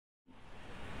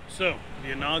So, the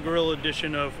inaugural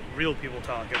edition of Real People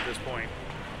Talk at this point.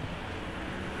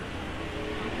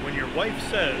 When your wife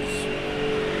says,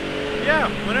 yeah,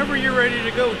 whenever you're ready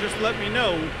to go, just let me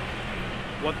know,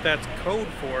 what that's code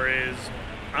for is,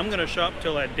 I'm gonna shop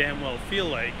till I damn well feel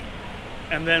like,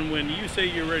 and then when you say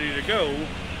you're ready to go,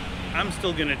 I'm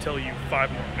still gonna tell you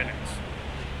 5 more minutes.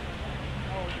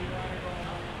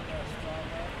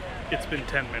 It's been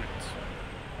 10 minutes.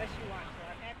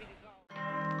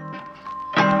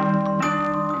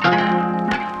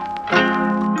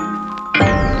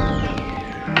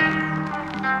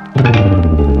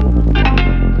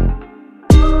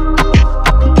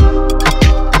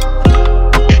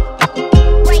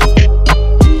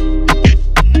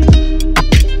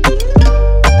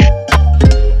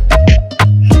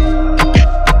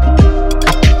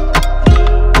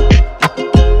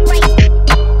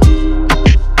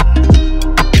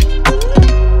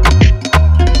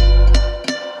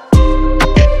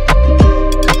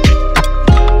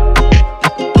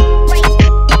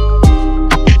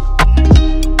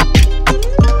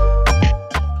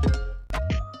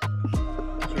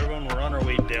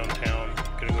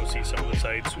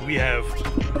 We have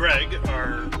Greg,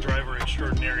 our driver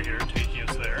extraordinaire here, taking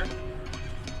us there.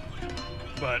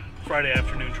 But Friday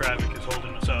afternoon traffic is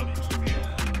holding us up.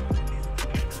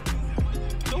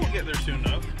 So we'll get there soon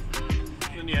enough.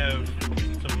 Then you have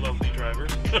some lovely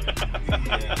drivers.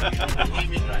 Yeah,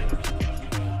 evening drivers.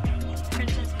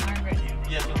 Princess Margaret.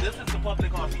 Yeah, so this is the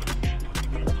public hospital.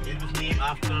 It was named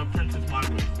after Princess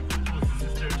Margaret. She was the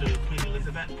sister to Queen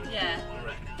Elizabeth. Yeah.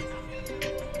 Right.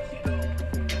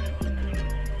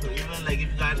 Like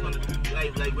if you guys want to do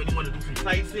like when you want to do some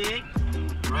sightseeing,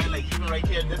 right? Like even right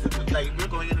here, this is like we're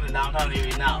going into the downtown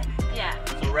area now. Yeah.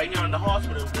 So right here on the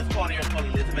hospital, this corner here is called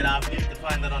Elizabeth Avenue. You can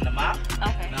find that on the map.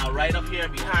 Okay. Now right up here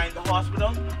behind the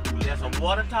hospital, there's a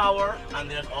water tower and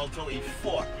there's also a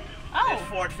fort. Oh. There's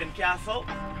Fort Fincastle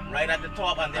right at the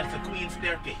top, and there's the Queen's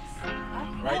Staircase. Oh,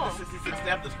 cool. Right, the 66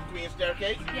 step, the Queen's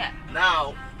Staircase. Yeah.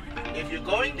 Now, if you're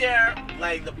going there,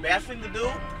 like the best thing to do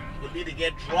would be to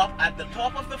get dropped at the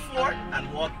top of the fort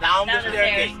and walk down the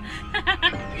staircase.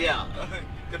 Yeah,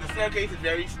 because the staircase is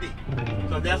very steep.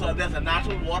 So there's a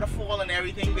natural waterfall and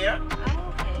everything there.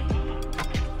 Oh,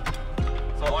 okay.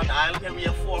 So on the island here we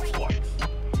have 4 forts,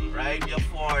 right? We have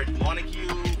Fort Montague,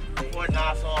 Fort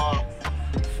Nassau,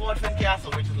 Fort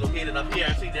Fincastle, which is located up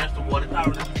here. See, there's the water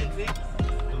tower that you can see.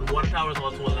 And the water tower is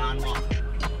also a landmark.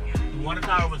 The water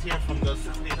tower was here from the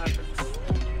 1600s.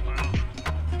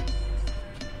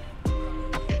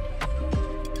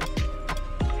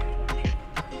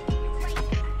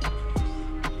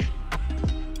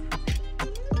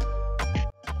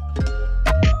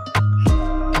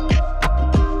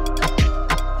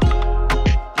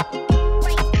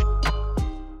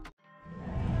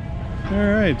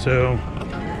 Alright, so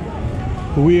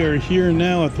we are here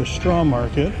now at the straw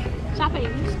market.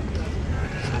 Shopping.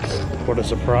 What a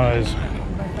surprise. Can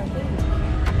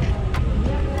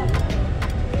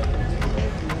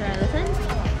I listen?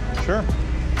 Sure.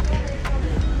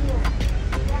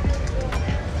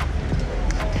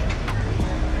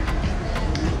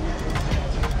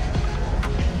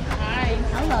 Hi.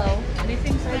 Hello.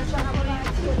 Anything special for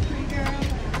you?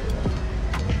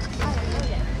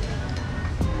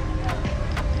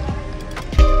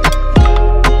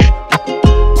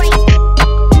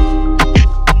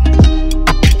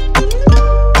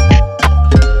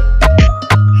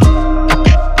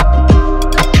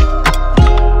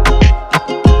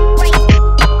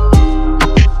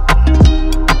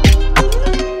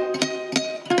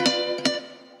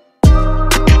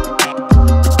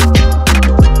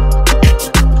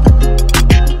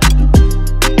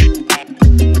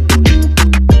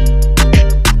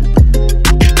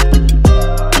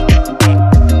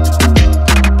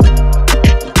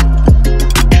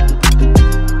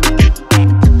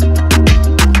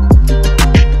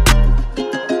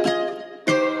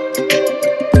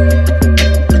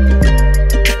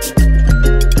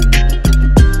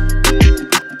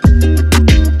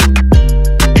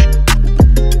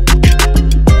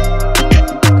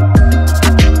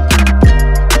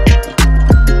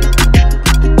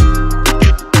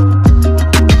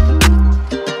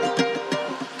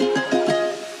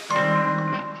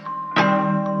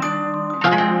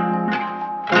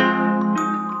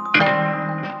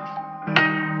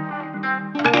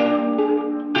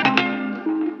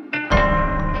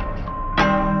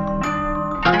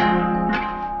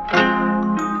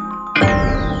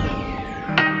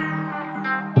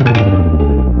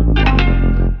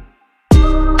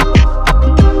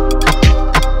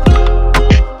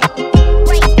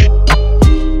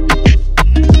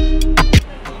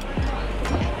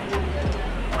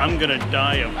 I'm gonna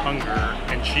die of hunger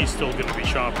and she's still gonna be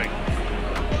shopping.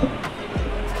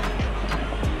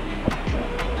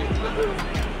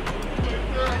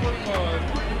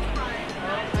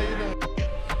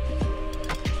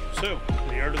 So,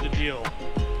 the art of the deal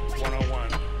 101.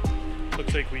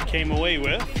 Looks like we came away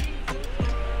with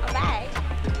A bag.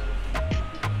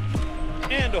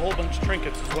 and a whole bunch of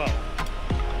trinkets as well.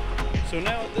 So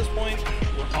now at this point,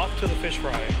 we're off to the fish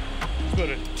fry. It's about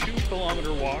a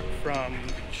 2-kilometer walk from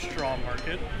the straw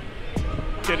market.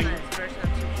 Getting, it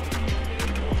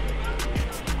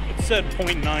said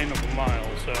 0.9 of a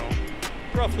mile, so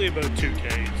roughly about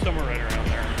 2K, somewhere right around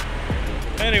there.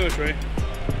 Anyways,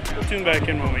 we'll tune back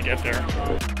in when we get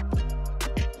there.